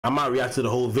I might react to the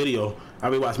whole video. I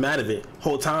rewatched mad of it.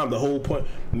 Whole time, the whole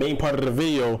main part of the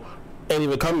video ain't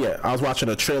even come yet. I was watching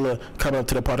a trailer coming up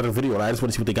to the part of the video, and I just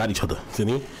want to see what they got each other. See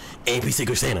me? AP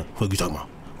Secret Santa. What you talking about?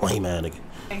 Lame man, nigga.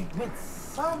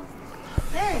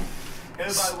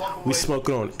 We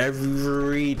smoking on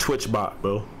every Twitch bot,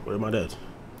 bro. Where my dads?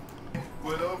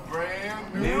 With a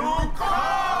brand new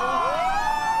car.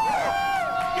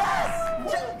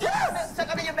 Yes! Yes! Check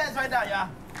out your beds right now, y'all.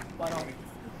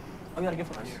 Oh, you got a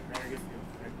gift for us.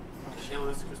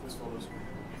 Endless Christmas photos.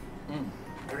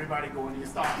 Everybody go into your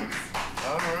stockings.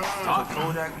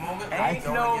 Throwback moment. Ain't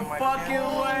no fucking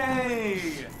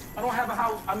way. I don't have a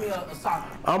house. I mean a sock.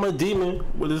 I'm a demon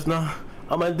with his nah.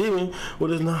 I'm a demon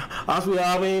with his nah. I swear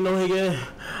I ain't no again.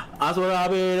 I swear I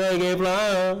ain't no again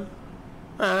plan.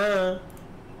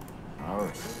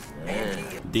 Oh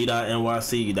shit.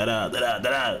 D.NYC. Da-da.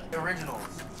 The originals.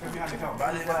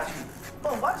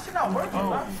 Oh, why is she not working,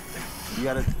 bro? You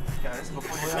gotta.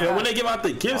 Yo, when they give out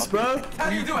the gifts, bro? How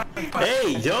do you do it?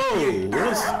 Hey, yo. What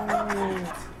is...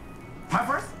 My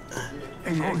first?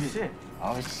 Oh shit.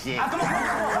 Oh shit.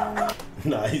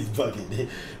 Nah, he's bugging.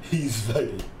 He's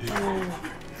bugging.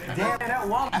 Damn, that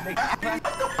wall. Say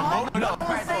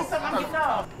something, I'm getting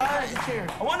up. I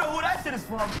wonder who that shit is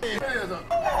from.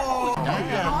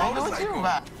 What you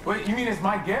about? Wait, you mean it's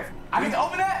my gift? I get to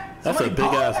open that? That's a big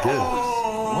ass gift.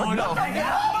 What the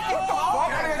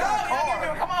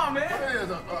Come on, man.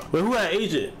 But who had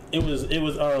agent? It was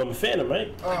Phantom,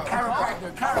 right?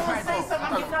 Chiropractor. Say something,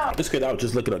 I'm getting up. It's good. I was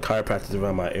just looking at chiropractors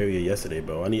around my area yesterday,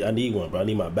 bro. I need one, bro. I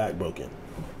need my back broken.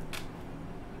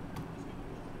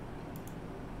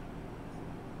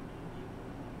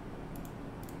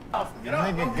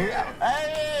 Nigga, get out.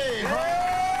 Hey!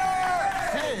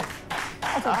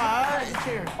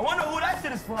 Shit. I wonder who that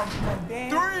shit is from. 3,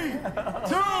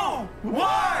 2, 1.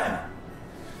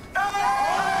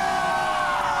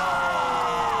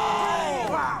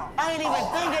 I ain't even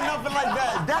thinking nothing like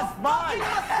that. That's fine.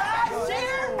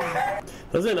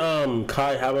 Doesn't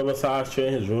Kai have a massage chair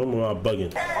in his room, or am I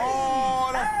bugging? Oh,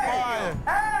 that's fire.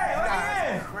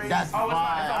 Hey, That's fire.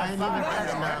 I ain't even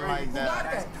thinking nothing like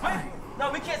that. No,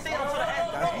 we can't say it until the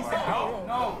end.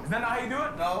 No. Is that not how you do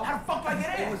it? No. How the fuck do I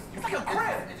get in? It's like a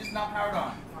crib. It's just not powered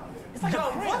on. It's like,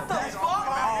 what the fuck?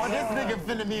 Oh, this nigga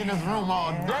finna be in this room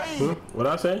all day.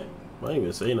 What'd I say? I ain't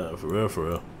even say nothing, for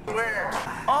real.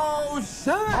 Oh,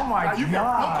 shit. Oh my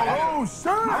god. Oh, shit.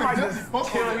 I might just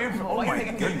kill you. Oh my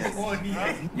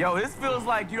goodness. Yo, this feels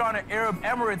like you're on an Arab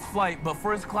Emirates flight, but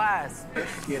first class.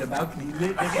 Get about me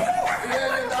lit, nigga.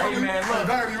 Hey man, look.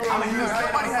 I'm a huge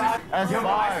fan. That's Yo, I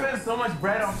fire. spend so much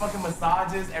bread on fucking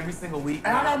massages every single week.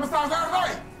 And I got a massage last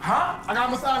night. Huh? I got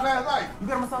a massage last night. You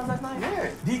got a massage last night?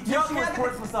 Yeah. Yo,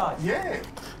 sports massage. Yeah.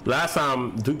 Last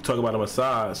time Duke talked about a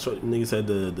massage, nigga said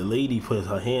the lady put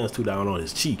her hands too down on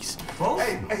his cheeks.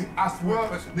 Hey, I swear,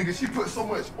 nigga, she put so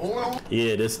much oil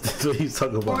Yeah, that's what he's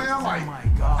talking on about. it. I'm like, Oh my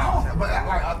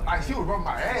god. but she would rub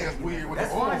my ass weird with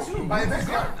That's the oil. fine, too. Like,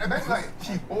 that's like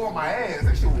she oiled my ass.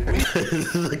 That shit was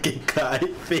weird. Look at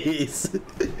Kai's face. She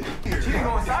didn't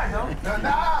go inside, though.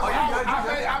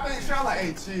 I made sure, like,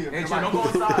 hey, chill. Hey, chill, don't go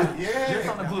inside. Yeah. Just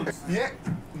on the glutes. Yeah.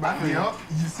 Yup.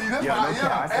 You see that? Yo, no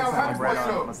cap. I spend so how much you bread fuck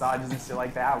on it up? massages and shit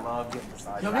like that. I love getting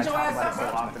massages. Yo, get your I ass talk about it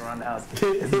up. so often around the house. This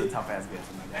is a tough ass gift.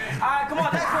 Alright, come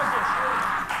on, next question.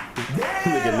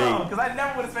 Look at me. Because I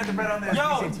never would have spent the bread on this. Yo.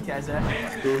 Appreciate you, Cash App.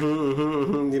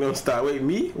 You don't start. Wait,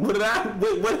 me? What did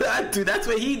I do? That's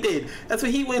what he did. That's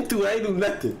what he went through. I ain't do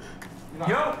nothing.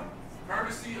 Yo.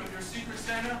 Courtesy of your Secret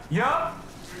Santa. Yo.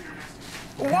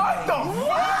 What the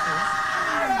fuck?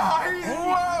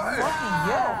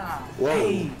 Whoa.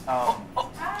 Hey,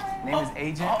 name is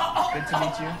Agent. Good to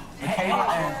meet you. Michaela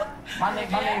and My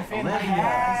name Finn. Olivia.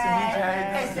 Nice to meet you.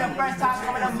 It's your first time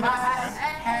coming up my house.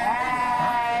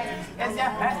 Hey, it's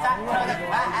your first time coming up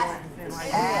my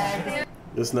house.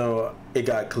 Just know it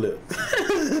got clipped.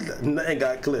 Nothing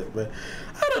got clipped, man.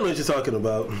 I don't know what you're talking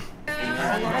about.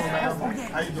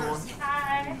 How you doing?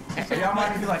 Y'all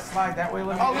mind if you like slide that way a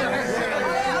little? Oh, yeah.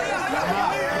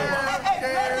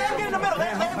 Let him get in the middle. Let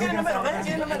him get in the middle. Let him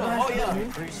get in the middle. Oh, yeah.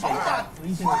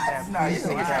 What? Nah, you take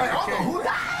it I back. don't know who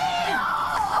that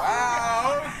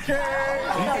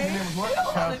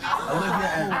Olivia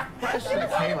and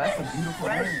Michaela. That's a beautiful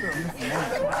name.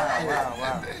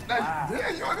 Wow.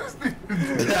 Damn, you understand?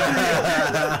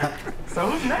 So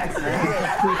who's next,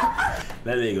 man?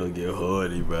 That ain't gonna get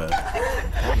horny, bro.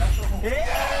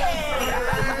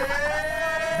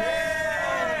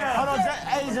 Hold on,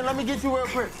 Asian, let me get you real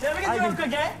quick. Let me get you real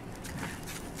quick, gang.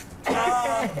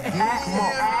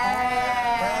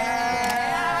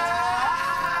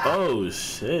 Oh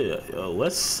shit! Yo,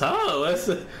 what's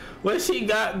up? What she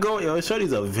got going? Yo,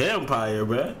 Shorty's a vampire,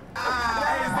 bruh. Hey, if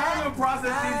I'm gonna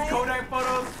process these Kodak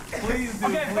photos, please do.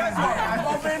 Okay, please do.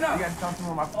 Open up. You gotta talk to me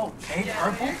on my phone. Okay,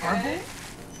 purple.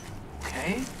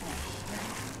 Okay.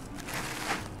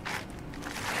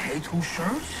 Okay, 2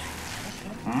 shirts.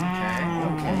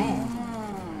 Okay.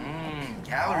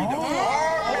 Gallery though.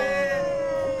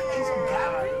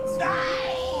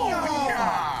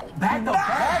 Back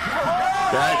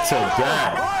to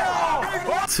back.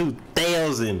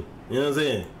 2,000. You know what I'm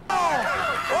saying?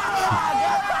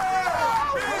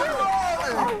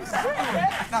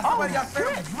 Now somebody got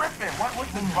fair dripping.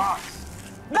 What's in the box?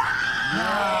 No!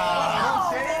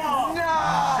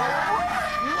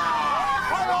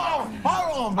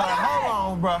 Hold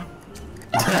on, bro.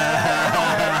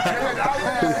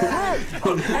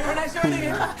 Hey, when I show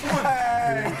you,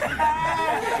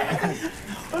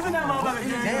 what's in that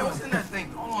motherfucker? Damn, what's in that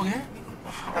thing? Hold on, man.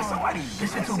 Somebody,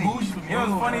 this shit too bougie for me. It was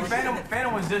funny.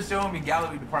 Phantom was just showing me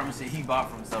gallery department shit he bought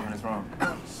for himself in his room.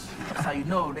 That's how you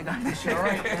know they got this shit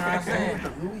right. You know what I'm saying? I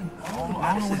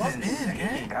don't know what this is,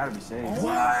 man. It gotta be saved.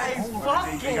 What?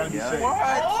 Fucking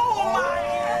what? Oh my!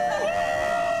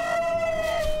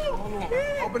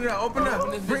 Open it up.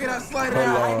 Bring it out, slide it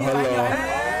out.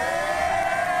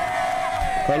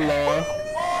 Hello.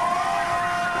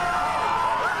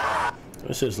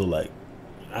 This shit look like,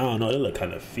 I don't know, they look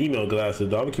kind of female glasses,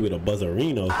 dog. I'm gonna keep it a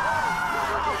buzzerino.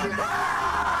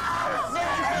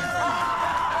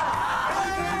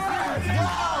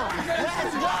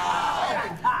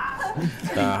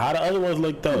 How the other ones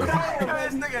look though? Talk to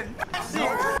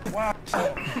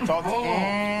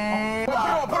him.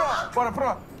 Put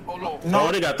on.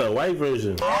 No, they got the white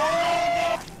version.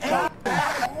 Oh,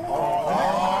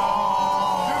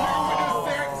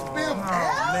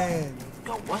 man.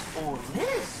 Yo, what's all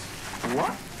this?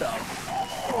 What the?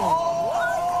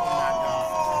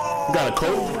 You got a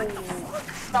coat?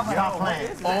 Stop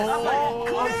playing.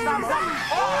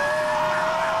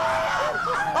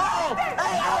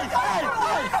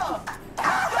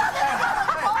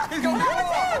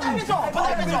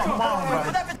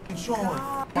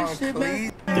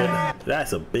 Yeah,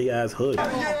 that's a big ass hood. Say.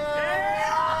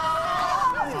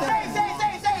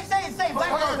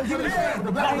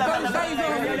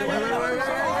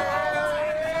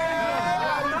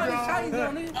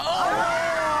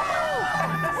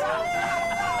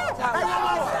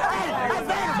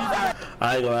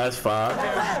 I ain't gonna ask 5.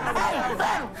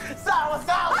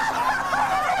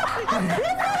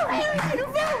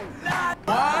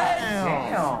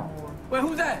 Wait,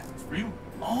 who's that?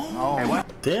 Oh. Hey, what?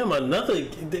 Damn, another.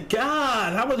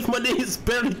 God, how much money is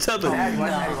spend each other?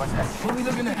 What are we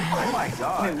looking at? Oh my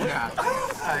God. Wait, what?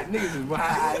 Alright, niggas is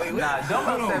wild. Nah,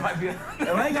 dumbbell set might be. I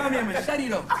ain't got me a machete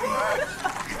though.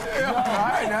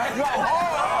 Alright, now.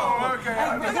 Oh, okay.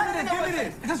 Hey, give me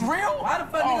this. Is this real? Why the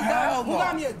fuck niggas got? Who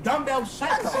got me a dumbbell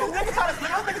set? Niggas trying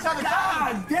to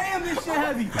God damn, this shit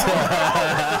heavy.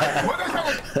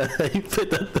 You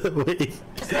picked up the weight.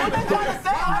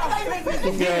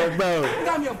 Yeah, bro. You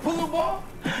got me a pull ball?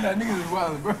 Nah, niggas is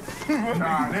wild, bro.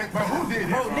 Nah, but who did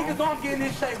Bro, that? niggas don't get in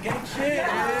this shape, gang shit.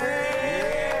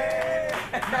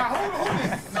 Nah, who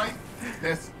did? That's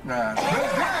That's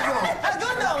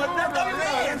good though. That's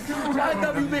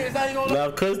WBs, I ain't gonna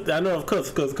Now, I know, of course.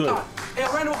 Hey,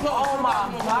 random applause. Oh my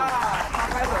God.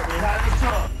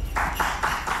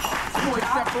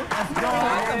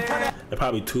 They're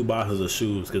probably 2 boxes of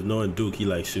shoes, because knowing Duke, he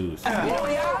likes shoes. The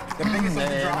biggest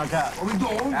What we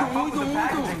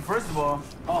doing? First of all,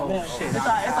 oh shit. It's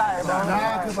alright, bro.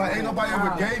 nah, cause like ain't nobody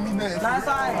ever gave me nothing. Nah, it's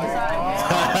alright.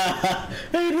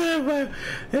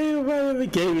 Ain't nobody ever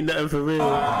gave me nothing for real.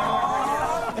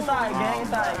 It's alright, gang.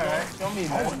 It's alright, gang. Show me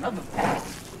another pack.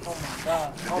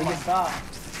 Oh my God.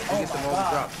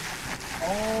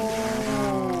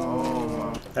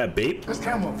 That babe? That's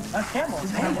Camo. That's Camel.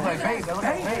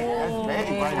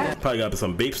 Probably got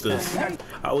some Bapesters.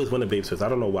 I always wanted Bapesters. I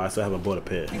don't know why I still haven't bought a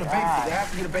pair. Get a baby. They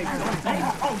have to get a baby.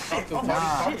 Oh shit.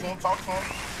 Talk to him.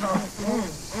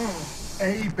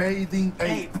 A bathing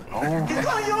ape. Get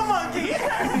on your monkey. Hey,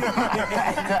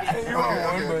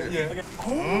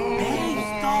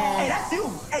 that's you.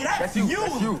 Hey, that's you.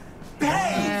 Hey, I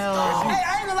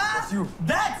ain't gonna lie.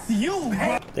 That's you.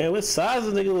 Damn, what size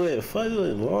is nigga with? Fuck, it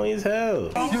look long as hell.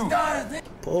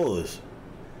 Pause.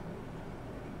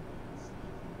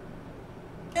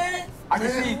 I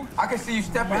can see you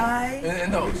stepping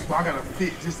in those. So I gotta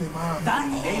fit just in mine.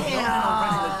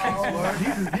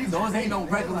 Those ain't no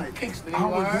regular kicks, nigga. I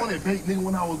was doing it big, nigga,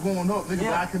 when I was growing up, nigga,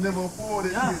 but I could never afford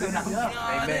it.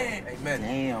 Amen.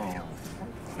 Damn.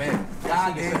 Man,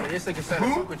 God damn. It's like a set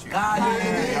up with you. God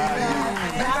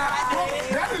damn.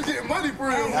 That is it, money for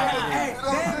real. Hey,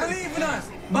 they didn't believe in us.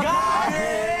 But God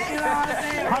did. You know what I'm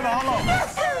saying? Hold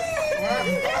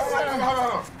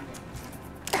on.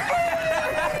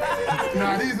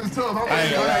 Nah, these is tough. I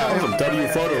ain't some W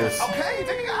photos. Okay,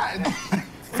 take it out.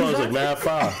 Photos like mad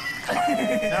fire.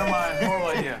 Never mind. Horrible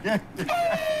idea.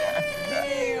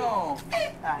 Damn.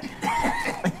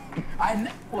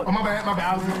 Oh, my bad. I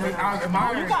was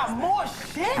admiring. You got more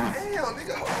shit? Damn,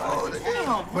 nigga. Oh,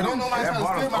 nigga. But don't nobody try to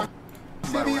steal my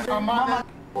CDs on my.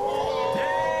 Hold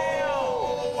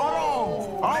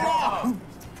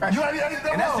on. You already done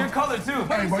And that's your color too.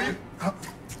 Hey, boy.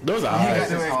 Those are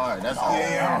That's hard. hard. That's hard.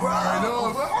 Yeah, bro.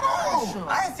 Hold on.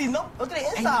 I ain't seen no. Look at the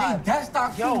inside. That's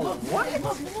stock. Yo, what?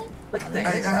 Look at the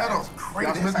Hey, inside. hold on.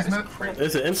 Y'all smell it?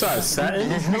 It's an inside satin.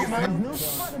 New, man.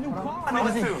 I know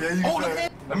this too. Yeah, you Oh, can look say at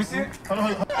it. Let me see it. Hold on.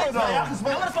 I can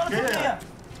smell it. Yeah.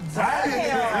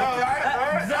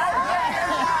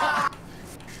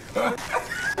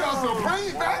 Y'all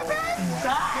Supreme, baby.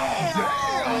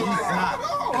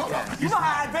 You know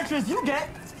how adventurous you get.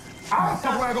 I'm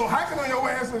somewhere go hiking on your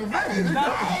ass in a minute.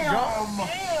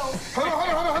 Hold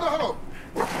on.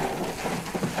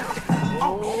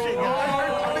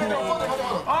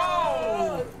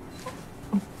 Oh!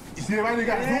 You see everybody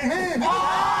got zoom in.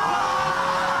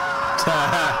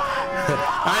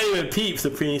 I ain't even peep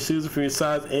Supreme shoes, Supreme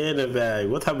size, and a bag.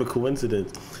 What type of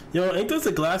coincidence? Yo, ain't those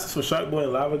the glasses for Shark Boy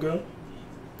and Lava Girl?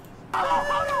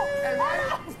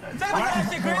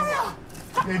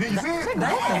 Hey, did you see it?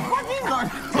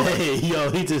 Hey, yo,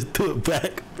 he just threw it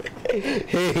back.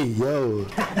 Hey, yo.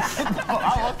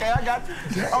 Oh, okay, I got you.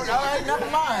 Oh, no, ain't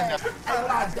nothing mine.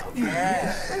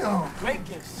 Great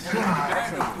gifts.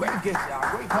 Great gift,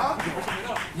 y'all.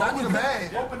 Open the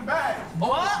bag.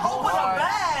 What? Open a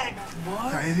bag.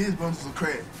 Nah, it is bumping some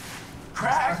crack. I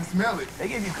Crack. can smell it. They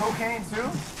give you cocaine too?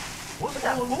 What's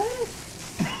that?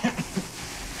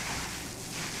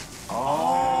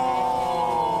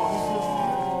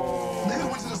 Nigga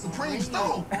went to the Supreme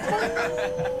store. Damn,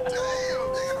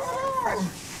 nigga.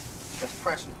 That's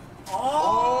pressure.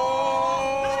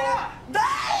 Oh.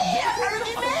 Damn.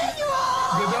 Everything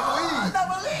manual. The double E.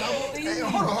 Double E. Hey,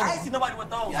 hold on. I ain't seen nobody with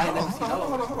those.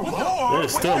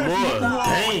 There's still more.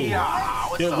 Dang.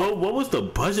 Yo, what was the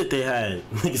budget they had?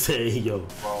 Nigga say, hey, yo.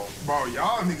 Bro,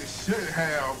 y'all niggas should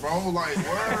have, bro. Like,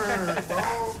 word,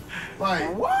 bro.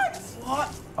 Like, What?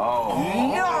 Oh.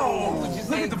 No.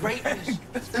 Look at the greatness. is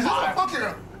this a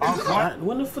fucking,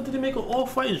 When the fuck did they make an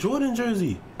off-white Jordan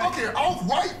jersey?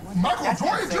 off-white Michael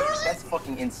Jordan jersey? That's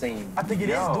fucking insane. I think it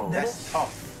is. Yo. That's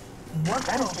tough. What?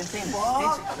 That is insane.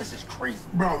 This is crazy.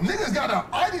 Bro, niggas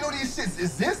I didn't know these shits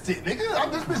existed, nigga.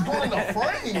 I'm this bitch going in the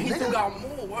frame, He still nigga. got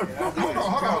more.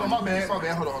 Hold on, my bad,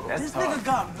 hold on. That's This tough. nigga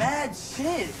got mad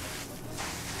shit.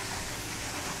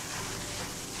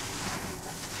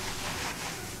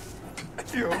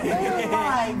 Oh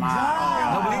my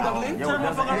god. Double E? Turn the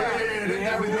fuck around.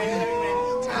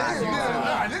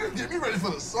 Nah, niggas get me ready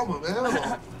for the summer, man. Hold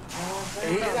on. It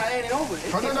ain't over.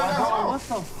 Hold on. What the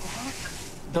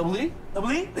fuck? Double E?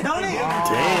 Double E? Double E?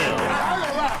 Damn.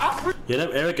 Yeah,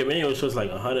 them Eric Emmanuel shirts like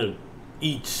 100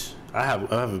 each. I have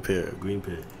a pair, a green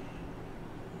pair.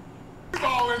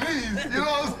 All in these, you know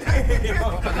what I'm saying?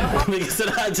 Nigga said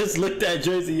I just looked that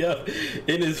jersey up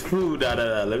in his food.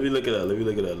 Nah. Let me look it up.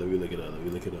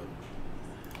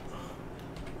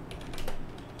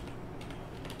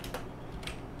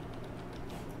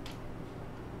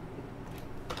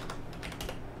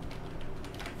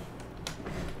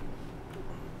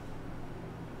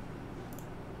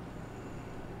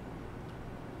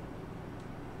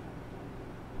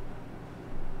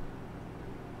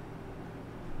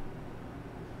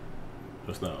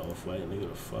 That's not off-white, nigga.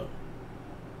 The fuck?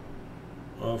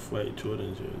 Off-white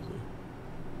Jordan jersey.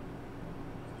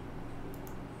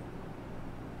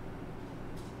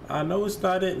 I know it's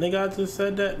not it, nigga. I just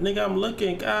said that, nigga. I'm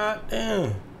looking. God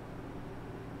damn.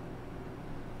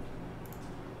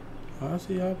 I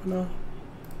see you up now.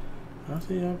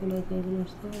 Over the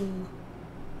store.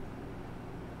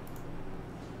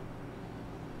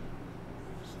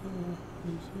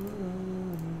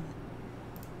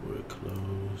 We're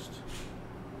closed.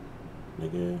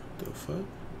 Nigga, the fuck?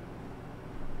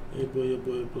 Hey boy, your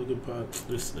boy, Boogie Pop.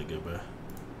 This nigga, bro.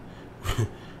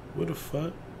 What the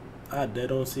fuck? I dead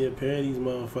don't see a pair of these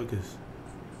motherfuckers.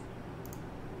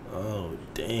 Oh,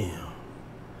 damn.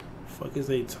 Fuck is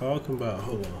they talking about?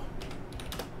 Hold on.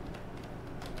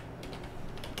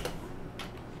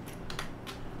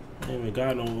 I ain't even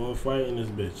got no more fight in this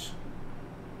bitch.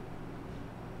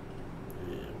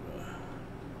 Yeah, bro.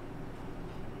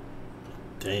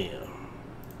 Damn.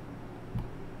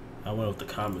 I wonder what the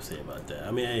comments say about that.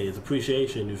 I mean, hey, it's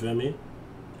appreciation, you feel me?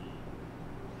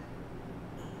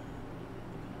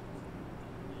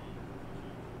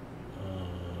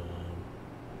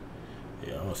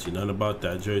 Yeah, I don't see nothing about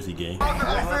that Jersey game. I'm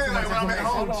saying, like, when I'm at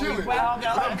home chilling. I'm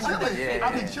chilling.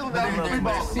 I be chilling down with 3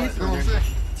 balls. You know what I'm saying?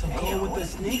 To go with the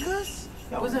sneakers?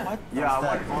 What's that? Yeah, I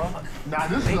like one. Nah,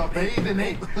 this is a bathing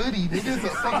ape hoodie, nigga. It's a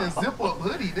fucking zip-up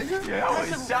hoodie, nigga. Yeah, I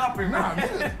was shopping, Nah, man.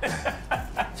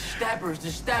 nigga. Steppers, the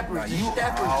steppers, the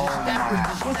steppers, the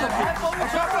What's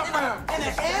steppers. up, In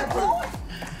the airport?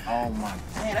 Oh my.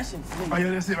 Man, that shit flew. Oh, yeah,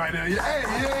 that's it right there. Yeah, hey,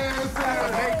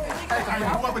 hey,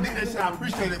 whoever did that shit, I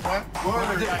appreciate it, boy.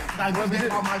 Word. Like, whoever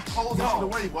did all my clothes and shit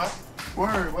away, boy.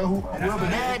 Word. Well, whoever did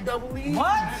Mad double E.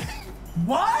 What?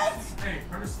 What? Hey,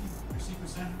 courtesy your secret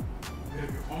center. You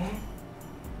have your own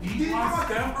D-block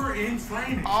stepper in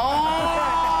training. Come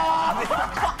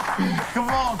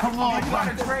on. You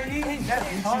got a trainee?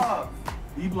 That's tough.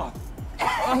 D-block. You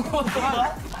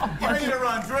ready to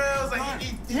run drills and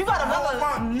You got another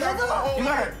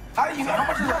nigga? How do you know? How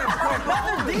much is that?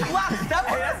 Another D-block stepper?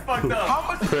 Hey, that's fucked up. How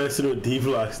much Personal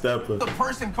D-block stepper. the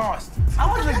person cost? I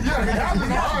was like, Yeah, y'all just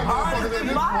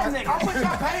buying nigga. How much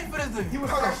y'all paid for this thing? he was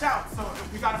fresh out, so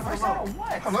we got a first out.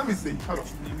 What? Let me see. Hold on.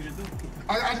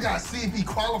 I just gotta see if he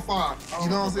qualified. You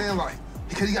know what I'm saying? Like,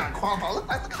 because he gotta qualify. Look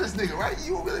at this nigga, right?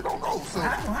 You really don't know. So,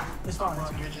 It's fine.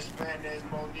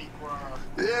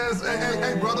 yes.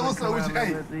 Hey, brother, what's up with you?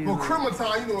 Hey, well, Crima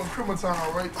Time, you know what Crima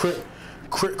Time, right?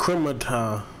 Criminal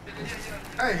time.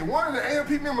 Hey, one of the AMP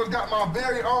members got my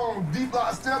very own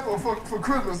D-block stepper for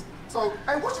Christmas. So,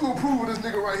 hey, what you approve of this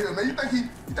nigga right here, man? You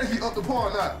think he up the par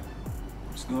or not?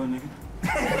 What's good, nigga?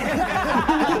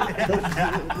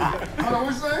 Hold on,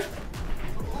 what you say?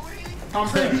 I'm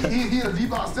saying he a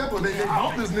D-block stepper. They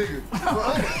bought this nigga.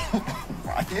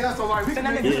 Yeah, so like we can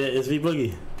make Yeah, it's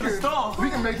V-Boogie. we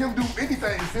can make him do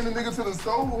anything. Send a nigga to the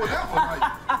stove or whatever. Like,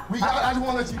 I just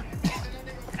want to let you.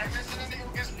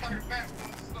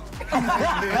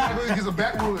 Yeah, get some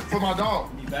backwood for my dog.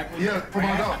 Yeah, for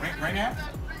my dog. Right now?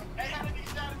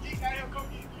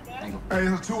 Hey,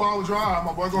 it's a 2-hour drive,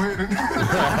 my boy. Go ahead and. Damn,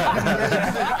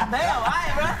 I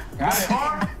ain't, bro. Got a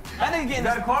car? That nigga getting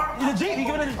Got a car? the Jeep. He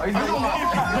giving it. Hey,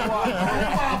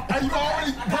 you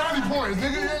already brownie points,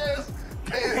 nigga. Yes.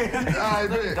 All right,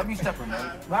 man. W stepper,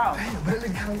 man. Wow. Damn, but that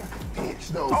nigga kind of like a bitch,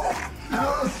 though. You know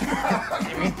what I'm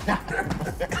saying?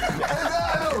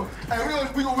 Hey,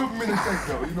 we gonna whip him in the shake,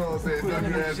 though. You know what I'm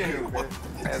saying? Ass deal, man.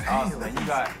 That's awesome, man. You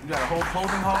got a whole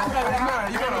clothing haul?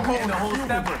 You got a whole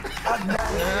stepper.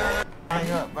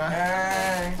 Hang up, man.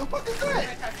 Hey. What the fuck is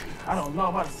that? I don't know.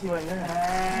 I'm about to see right now.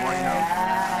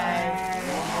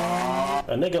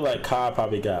 A nigga like Kyle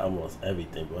probably got almost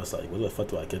everything, but it's like, where the fuck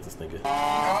do I get this nigga?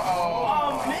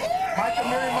 Oh, man. Michael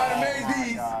Mary might have made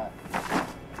these.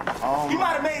 He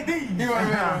might have made these. He might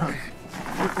have made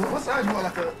these. What size you want?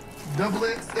 Like a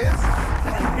XXS?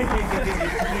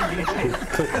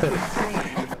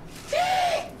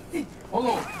 Hold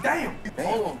on. Damn.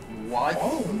 Hold on. What?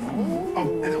 Oh,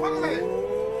 what is that?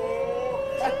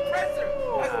 That's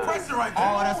pressure right there.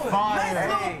 Oh, that's fire.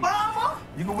 Hey.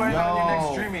 You can wear it on your next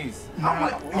streamies.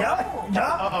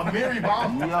 Mary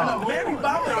Bomb. Mary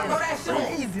Bobby, don't throw that shit on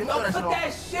easy. Don't put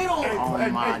that shit on. Oh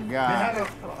my God.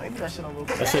 Maybe that shit on a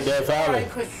little That shit dead fouling.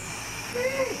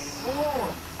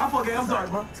 I'm sorry,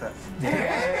 bro.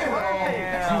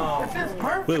 Damn. This is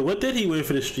perfect. Wait, what did he wear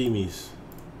for the streamies?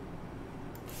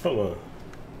 Hold on.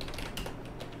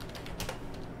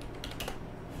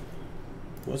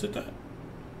 Was it that?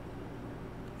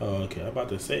 Oh, okay. I'm about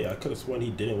to say, I could have sworn he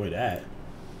didn't wear that.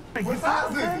 What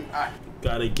size is it?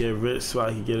 Gotta get rich so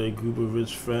I can get a group of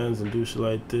rich friends and do shit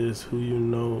like this. Who you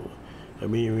know? I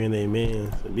mean, you're in a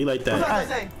man. Be like What's that. that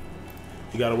say?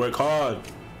 You gotta work hard.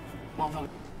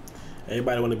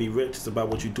 Everybody wanna be rich. It's about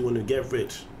what you're doing to get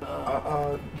rich.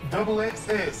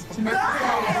 XXS. Hey,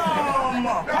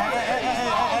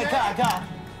 God.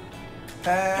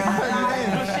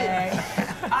 Good shit.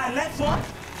 All right, next one.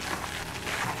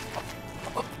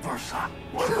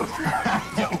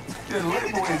 The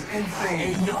label is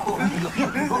insane.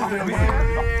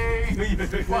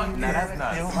 Nah, that's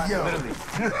nuts. Literally.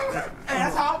 Hey,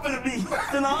 that's how I'm gonna be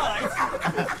tonight.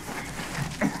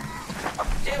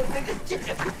 Chill, nigga, chill.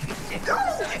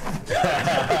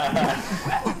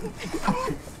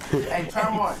 Hey,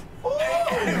 turn one.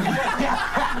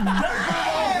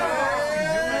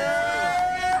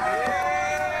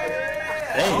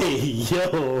 Hey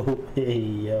yo. Hey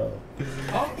yo.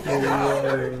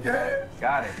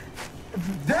 Got it.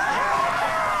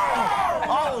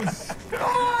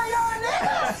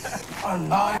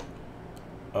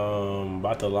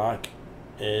 About to lock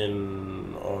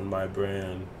in on my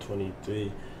brand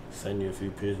 23. Send you a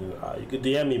few pictures. You could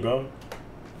DM me, bro.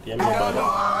 DM me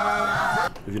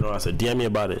about it. If you know what I said, DM me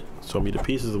about it. Show me the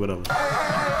pieces or whatever.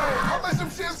 I'll let some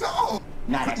shit so.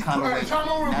 Nah, that kind of Hey, turn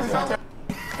on real quick.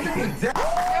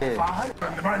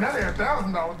 Right now they're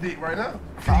 $1,000 dick right now.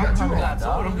 You got two on.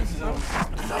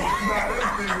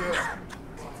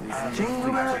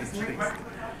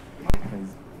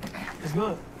 It's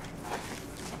good.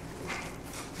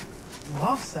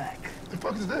 Love sack. The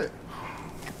fuck is that?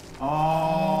 Oh,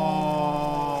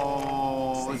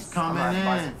 it's coming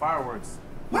in. Fireworks.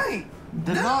 Wait.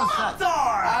 The love sack.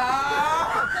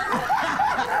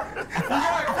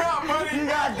 You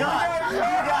got got.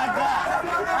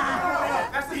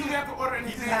 That's the thing you have to order in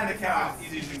his account.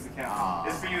 Easy Drinks account.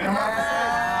 It's for you.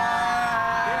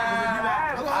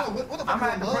 What the I'm fuck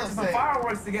gonna have to purchase some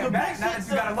fireworks to get back. Now that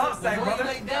you got a love sack, brother.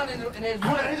 Lay down in his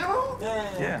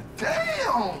Yeah.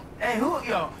 Damn! Hey, who,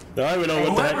 yo? I don't even know what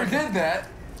the Whoever heck. did that.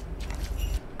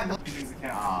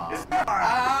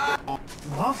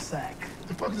 Love sack. What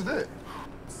the fuck is that?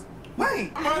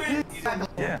 Wait.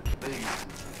 Yeah.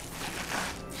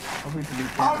 I'm in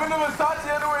the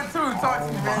Versace underwear too. Talk to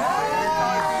me, man.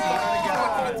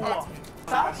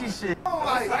 Versace shit.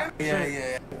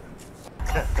 Yeah.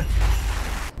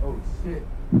 Oh shit.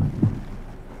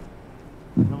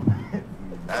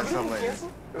 That's hilarious.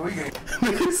 We get.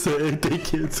 Nigga said they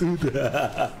can't do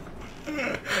that.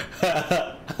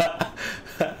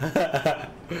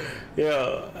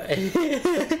 Yo.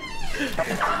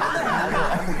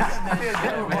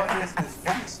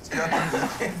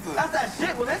 That's that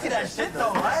shit. Well, let's see that shit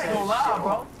though. I ain't gonna lie,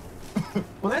 bro.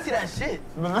 Well, let's see that shit.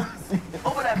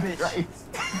 Over that bitch. Right.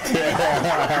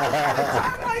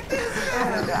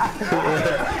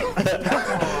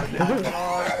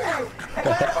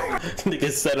 Nigga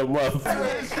set him up.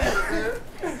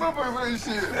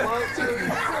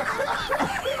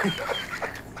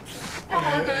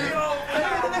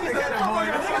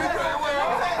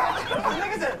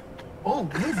 Oh,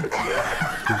 good.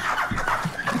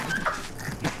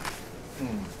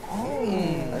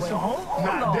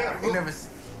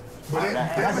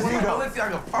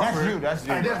 That's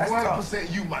you. That's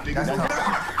 100% you, my nigga.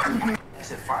 That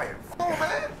shit fire. Oh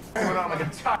man. Put on like a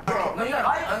top. No, you gotta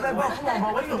light. Come on,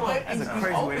 bro. What are you doing? That's a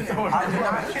crazy way to throw it.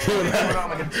 Put on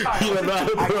like a top. You don't know how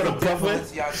to put on a puffer?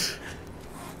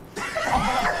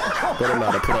 They don't know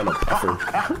how to put on a puffer.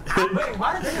 Wait,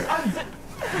 why did this unzip?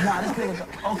 Nah, this nigga.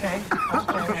 Okay.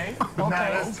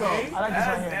 That's tough. I like this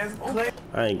right here.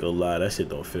 I ain't gonna lie, that shit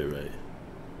don't fit right.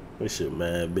 This shit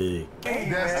mad big.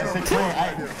 That's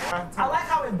tough. I like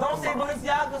how it don't say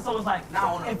Balenciaga, so it's like,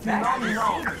 nah, if you know, you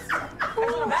know. Hey,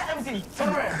 on the back, let me see. Turn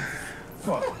around.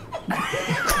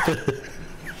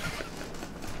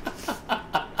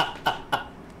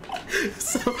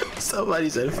 Somebody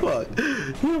said, fuck.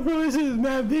 Your bro, this shit is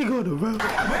mad big on the bro.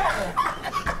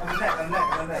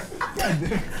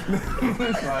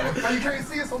 Oh, you can't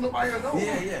see it, so nobody will know.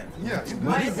 Yeah. Yeah.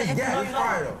 But it's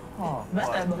fire though. Oh, that's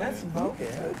that Balenci, bro.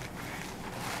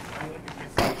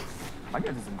 My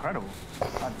gift is incredible. I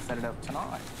have to set it up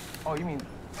tonight. Oh, you mean?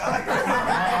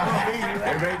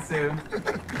 They're great too.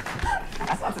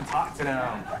 I still have to talk to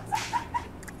them.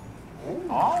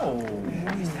 Oh.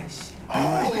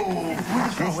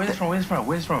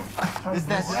 Where's from? It's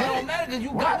that It don't shit. matter because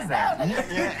you got it down.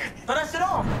 Throw that shit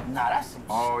on. Nah, that's some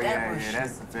Yeah,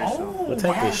 that's official. What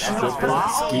type of stripper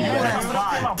ski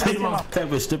master? What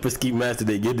type of stripper ski master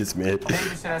they get this, man? Shit, I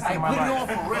see Hey, my put it on life.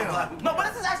 for real. No, but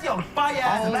this is actually a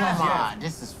fire-ass Oh mask. my,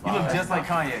 this is You fire. look just like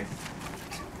Kanye.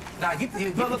 Nah, get the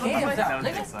cans That out, was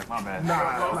nigga. just like my bad.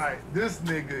 Nah, like, this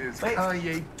nigga is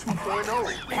Kanye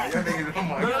 2.0. That nigga, oh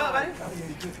my Look God. up, buddy.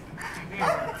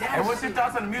 Hey, what's your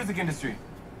thoughts on the music industry?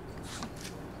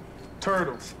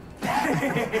 Turtles.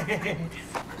 That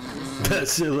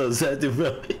shit looks sad to me.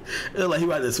 It look like he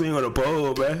about to swing on a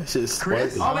pole, man. Shit's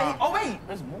Chris? sparking. Oh, wait.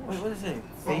 There's more. Wait, what is it?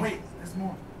 there's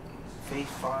more. Phase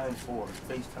 5 4.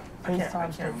 FaceTime.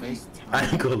 I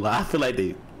ain't gonna lie, I feel like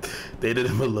they did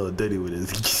him a little dirty with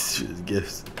his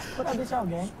gifts. Put that bitch out,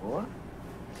 gang.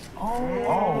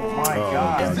 Oh my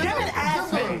God. Is Give it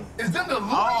Aspen. Is them the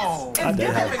Louis? Oh. I did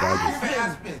have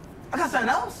baggies. I got something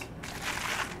else.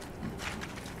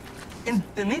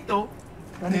 Infinito.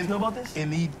 You know about this?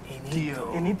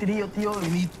 Initio. Initio.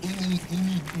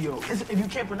 Initio. If you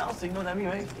can't pronounce it, you know what I mean,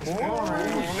 right? You know what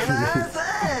I'm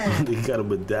saying? He got a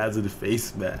bedazzled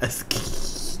face mask.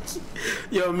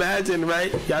 Yo, imagine,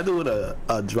 right? Y'all doing a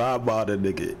drive by the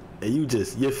nigga, and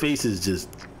your face is just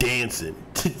dancing.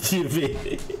 You feel me?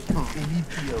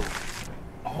 Initio.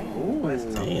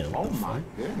 Damn. Oh my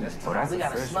goodness. Oh, that's We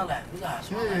gotta official. smell that. We gotta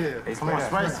smell that. Yeah. Come on,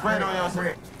 spray it on your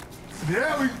spray.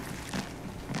 Yeah, we.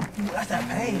 Ooh, that's that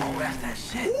pain. Oh, that's that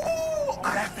shit. Ooh,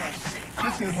 that's that shit.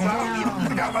 This is solid.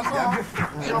 You got my song.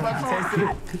 You know my song.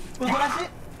 What's that shit?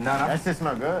 No. That shit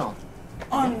smell good.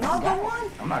 Another one?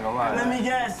 I'm not gonna lie. Let me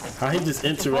guess. How he just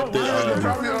interrupted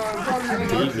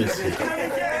Davis.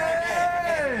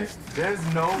 There's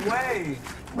no way.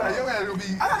 Nah, your ass gonna be.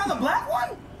 I got another black one?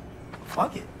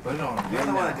 Fuck it. Put it on.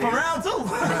 For round 2. You know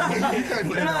what I'm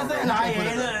saying? Nah,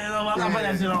 I'm not putting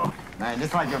that shit on. Man,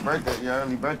 this like your birthday, your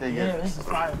early birthday Yeah, gift. this is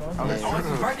fire, bro. Oh, it's It's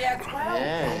his birthday at 12?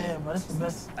 Yeah. Yeah, but it's the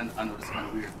best. I know this is kind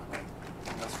of weird, but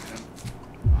that's for him.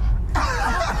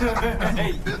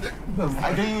 Hey,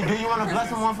 do you want to bless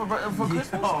him one for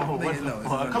Christmas? Oh, what the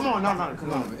fuck? Come on, no,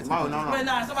 come on. No. Man,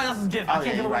 nah, somebody else's gift. Oh, I can't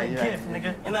yeah, give away a you're gift,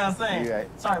 nigga. You know what I'm saying? You're right.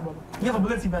 Sorry, brother. You have a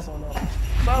Balenci vest on, though.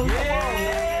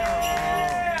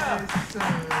 I should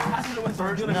have went to a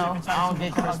dealership. No, I don't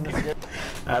get Christmas gifts.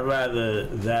 I'd rather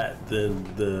that than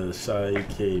the Shy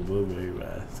K Blueberry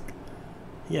mask.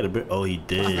 He had a bit. Oh, he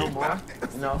did. No more.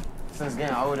 You know, since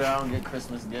getting older, I don't get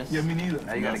Christmas gifts. Yeah, me neither.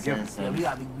 Now you gotta give him. Yeah, we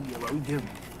gotta be good, bro. We give him.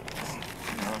 You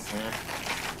know what I'm saying?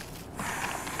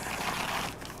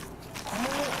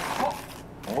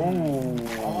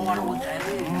 Oh, I know what that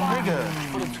is. nigga.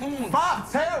 For the tunes.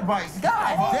 5 terabytes.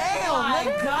 God damn,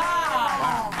 nigga.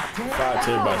 God. 5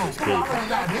 terabytes is great.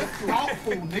 Nah, this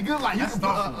thoughtful, nigga. Like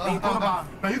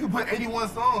you can put 81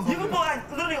 songs. You can put like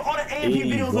literally all the AINT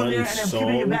videos on there and then keep it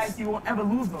in your bag so you won't ever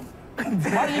lose them.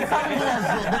 Why do you tell me that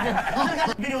shit, nigga? You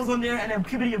got videos on there and then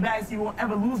keep it in your bag so you won't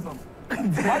ever lose them. Why do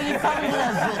you tell me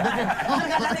that shit, nigga? You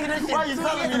got that nigga that shit. Why you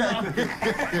telling me that?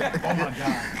 Oh my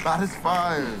God. That is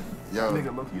fire. Yo.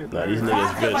 Nah, these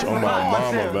niggas bitch on my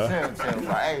mama, bro.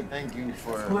 Chill. Hey, thank you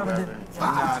for Whoever did it.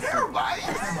 Fanta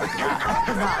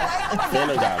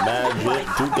got mad drip.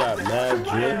 Duke got mad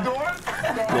drip.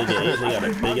 Nigga, Asian got a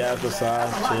big ass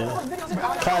massage chair.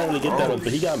 Kai only get that one,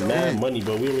 but he got mad money,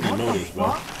 bro. We already know this,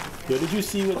 bro. Yo, did you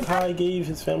see what Kai gave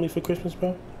his family for Christmas,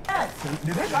 bro?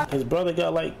 His brother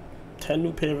got like 10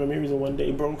 new pair of Amiris in one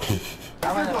day, bro.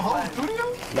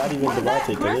 Not even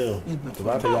Devontae Khalil.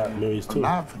 Devontae got Amiris too.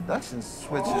 Live production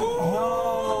switching.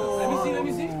 Let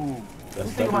me see.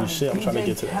 That's W shit. I'm trying to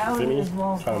get to that. Feel me?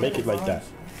 I'm trying to make it like that.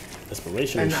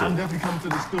 Inspirational And shit. I'm definitely coming to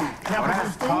the stool.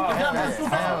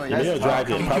 Yeah, they'll drag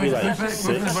it probably like 6,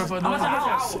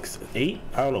 8.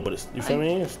 I don't know, but it's, you feel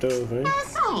me? It's still, feel me?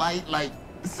 It's so light, like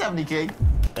 70K.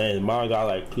 And mom got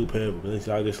like 2 pair of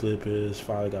Balenciaga slippers.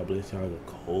 Father got Balenciaga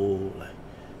cold. Like,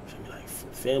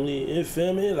 feel me? Like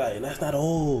family, like that's not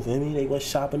old. Feel me? They went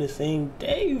shopping the same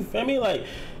day. You feel me? Like,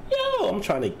 yo, I'm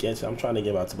trying to get out to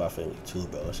my family too,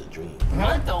 bro. It's a dream.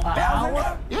 What the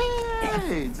power? Yeah.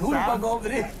 Who the fuck over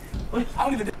there? I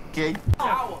don't even Okay.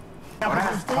 power.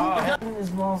 This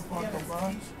motherfucker,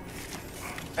 bro.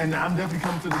 And I'm definitely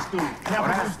coming to the stool. Hell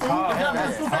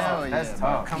yeah. That's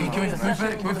tough. Can we finish the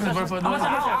verse for How much an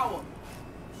hour?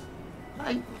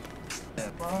 Like,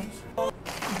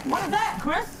 What is that,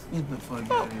 Chris? Get the fuck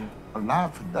out of here. a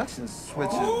live production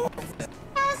switching.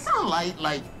 It's so light,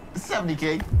 like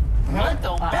 70K. What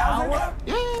the power?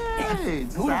 Yeah.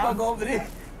 Who the fuck over there?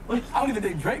 I don't even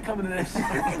think Drake coming to that shit.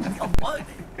 What?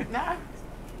 Nah.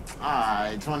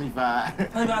 Alright, 25.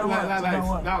 I got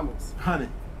what? Dollars. 100.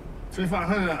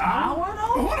 2,500 an hour? Hour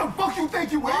though? Who the fuck you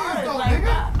think you is, though, Like nigga?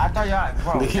 that. I thought y'all,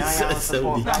 bro, Nigga now said y'all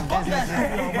support 70. black businesses.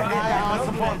 Now y'all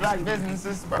support black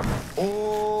businesses, bro.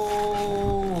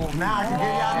 Oh, now I can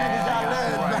give y'all niggas y'all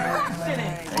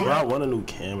love, Bro, I want a new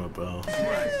camera, bro.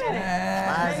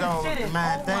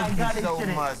 Man, thank you so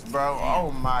much, bro.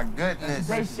 Oh my goodness.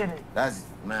 They shitted. That's,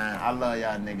 man, I love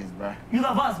y'all niggas, bro. You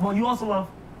love us, but you also love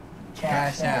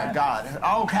Cash App. God.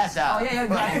 Oh, cash out. Oh, yeah,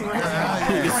 exactly.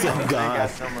 Nigga said Thank God. y'all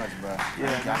so much, bro. Yeah,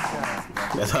 thank y'all so much, bro.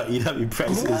 That's how EW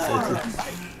prices.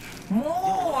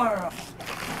 More.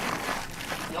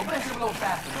 Yo, open that shit a little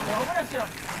faster, bro. Yo, open that shit up.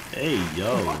 Hey,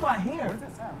 yo. What do I hear? We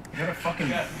got construction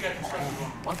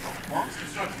going. What the fuck?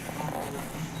 Construction.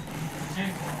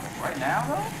 Right now,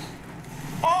 though?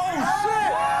 Oh,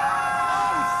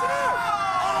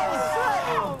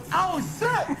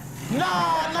 shit. No,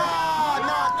 nigga,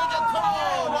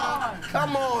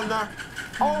 come on now.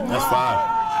 Oh, That's my.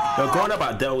 fine. Yo, growing up,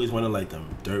 I always wanted like them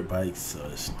dirt bikes.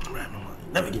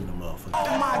 Never give them a motherfucker.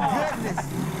 Oh my goodness.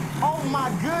 Oh my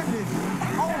goodness.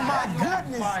 Oh my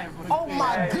goodness. Oh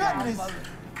my goodness.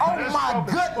 Oh my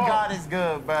good. God is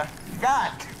good, bro.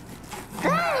 God.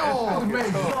 Damn.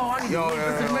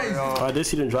 I did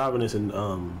see them driving this in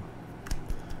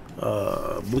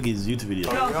Boogie's YouTube video.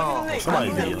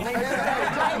 Somebody video.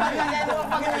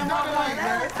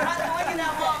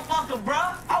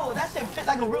 Oh, that shit fit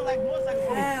like a real motorcycle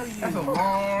for me. That's a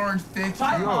large, thick shit.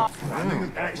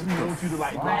 Niggas actually want you to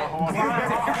like ride hard.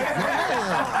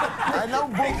 I know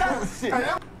bullshit shit.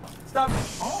 Stop.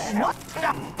 What?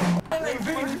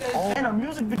 In a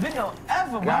music video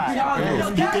ever, bro. God, Yo,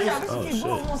 yeah. Cash App, Oh, let's keep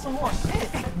going on some more shit.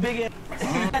 Big ass.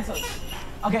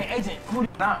 Okay, agent. Who?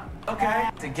 Nah. Okay.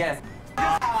 To guess.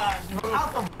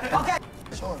 Okay.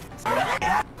 Sure.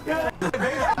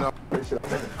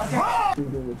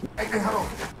 Hey, hold on.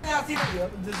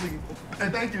 Hey,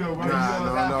 thank you, though, bro. I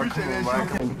appreciate that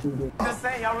shit. Just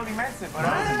saying, y'all really meant it, but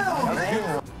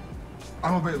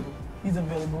I'm available. He's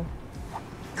available.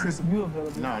 Chris, You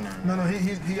available? no,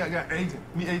 he got agent.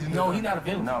 Me agent. No, he's not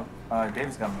available. no.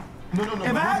 Davis got me. No.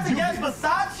 If I had to guess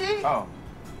Versace Oh.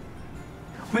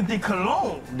 with the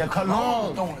cologne. The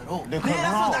cologne. Throwing it over. The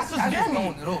Yeah, cologne. that's what's getting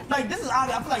me. Like, this is odd.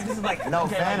 I feel like this is like. No,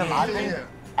 okay, Phantom, like,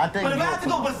 I think. But if I had to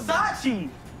go Versace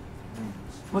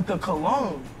with the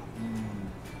cologne.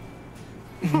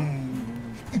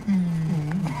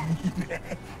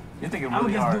 You're thinking I would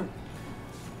really just hard. do.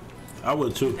 I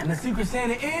would too. And the Secret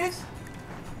Santa is.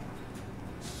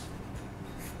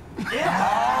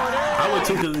 I would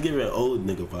too because it's giving old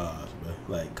nigga vibes, bro.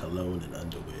 Like cologne and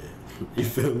underwear. You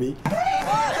feel me?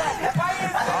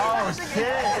 Oh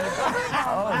shit!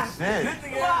 Oh shit!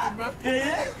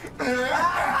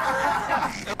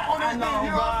 I know,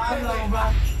 bro.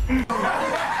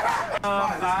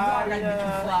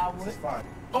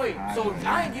 Wait, so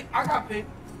I got picked.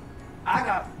 I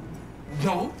got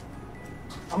Joe.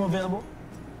 I'm available.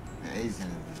 Asian.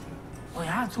 Wait,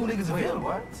 I have two niggas available.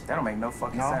 What? That don't make no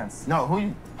fucking sense. No, who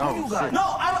you? Oh, You got? shit.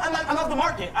 No, I'm off the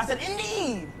market. I said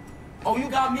indeed. Oh, you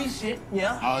got me shit.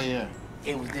 Yeah. Oh yeah.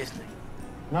 It was this nigga.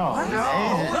 No, it's No,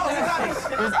 Asian. you got me. It's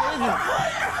Asian.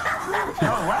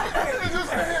 No, what?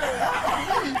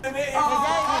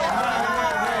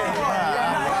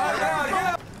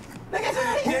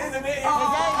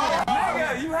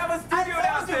 Nigga, you have a studio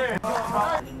out there.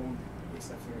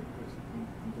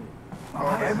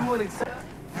 Everyone except.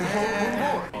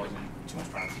 Too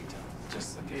much private detail.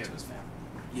 Just to his family.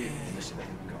 Yeah, this shit that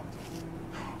we go.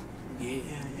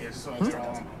 Yeah, so they're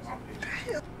all on page.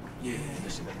 Yeah,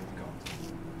 this shit that we go.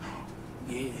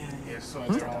 Yeah, so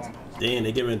they're all on Damn,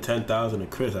 they giving 10,000 to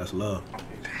Chris. That's love.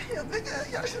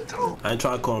 I ain't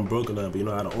trying to call him broken up, but you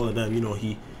know, out of all of them, you know,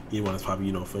 he one that's probably,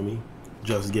 you know, feel me,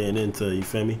 just getting into, you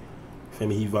feel me?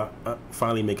 He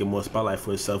finally making more spotlight for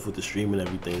himself with the stream and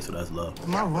everything, so that's love.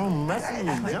 My room messy and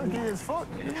junky as fuck.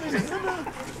 Hold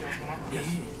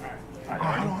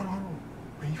on.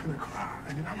 Man, you finna cry.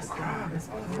 And then I'm gonna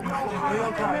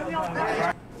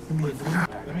cry.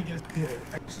 Let me get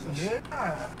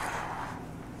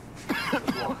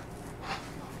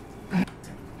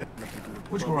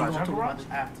Which garage? Our garage?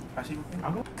 I see.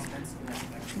 I'll go.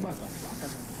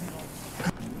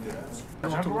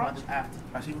 Our garage?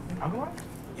 I see. Our garage?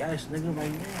 Yes, nigga,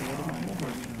 right there.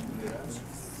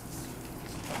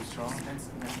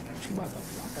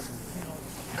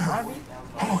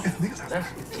 Oh, it's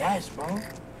niggas. Yes, bro.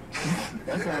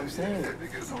 That's what I'm saying.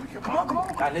 Come on. All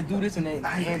right, let's do this and then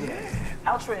handle it.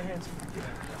 I'll trade hands.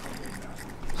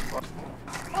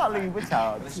 I'll leave with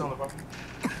y'all.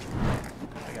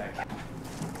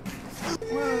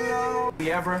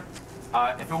 Ever.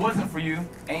 If it wasn't for you,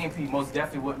 AINT most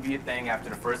definitely wouldn't be a thing after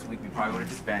the first week. We probably would have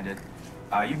disbanded.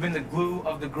 You've been the glue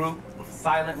of the group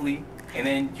silently, and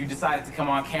then you decided to come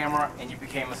on camera, and you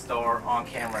became a star on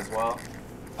camera as well.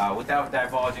 Without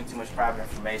divulging too much private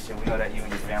information, we know that you and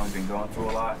your family have been going through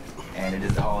a lot, and it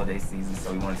is the holiday season,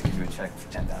 so we wanted to give you a check for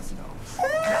 $10,000.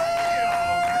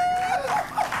 Damn.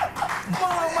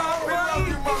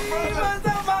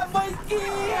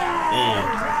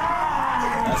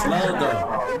 That's love, though.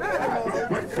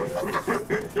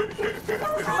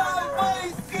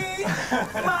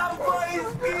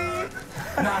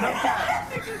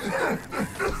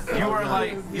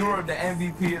 You were the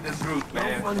MVP of this group,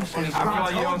 man. I feel like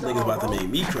you don't Niggas about to make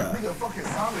me cry. Nigga fucking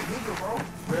solid nigga, bro.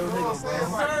 Real nigga,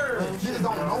 man. Sir. Niggas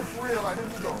don't know for real. Like,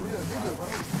 this nigga a real nigga, bro.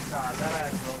 Nah, that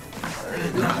ass, bro.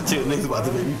 Nah, chill, niggas about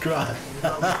to make me cry.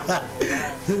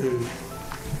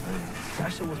 That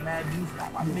shit was mad deep. I'm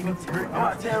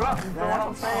about to tear up, you know what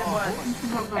I'm saying?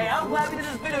 But, hey, I'm glad we did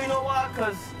this video, you know why?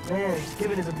 Because, man,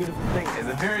 giving is a beautiful thing. It's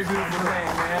a very beautiful thing,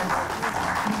 man.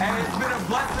 And it's been a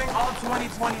blessing all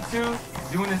 2022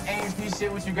 doing this AINT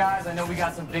shit with you guys. I know we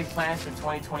got some big plans for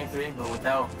 2023, but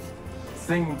without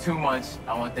singing too much,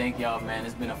 I want to thank y'all, man.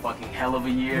 It's been a fucking hell of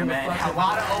a year, man. A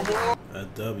lot of awards. A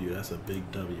W, that's a big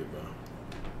W, bro.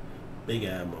 Big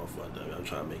ass motherfucker W. I'm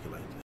trying to make it like that.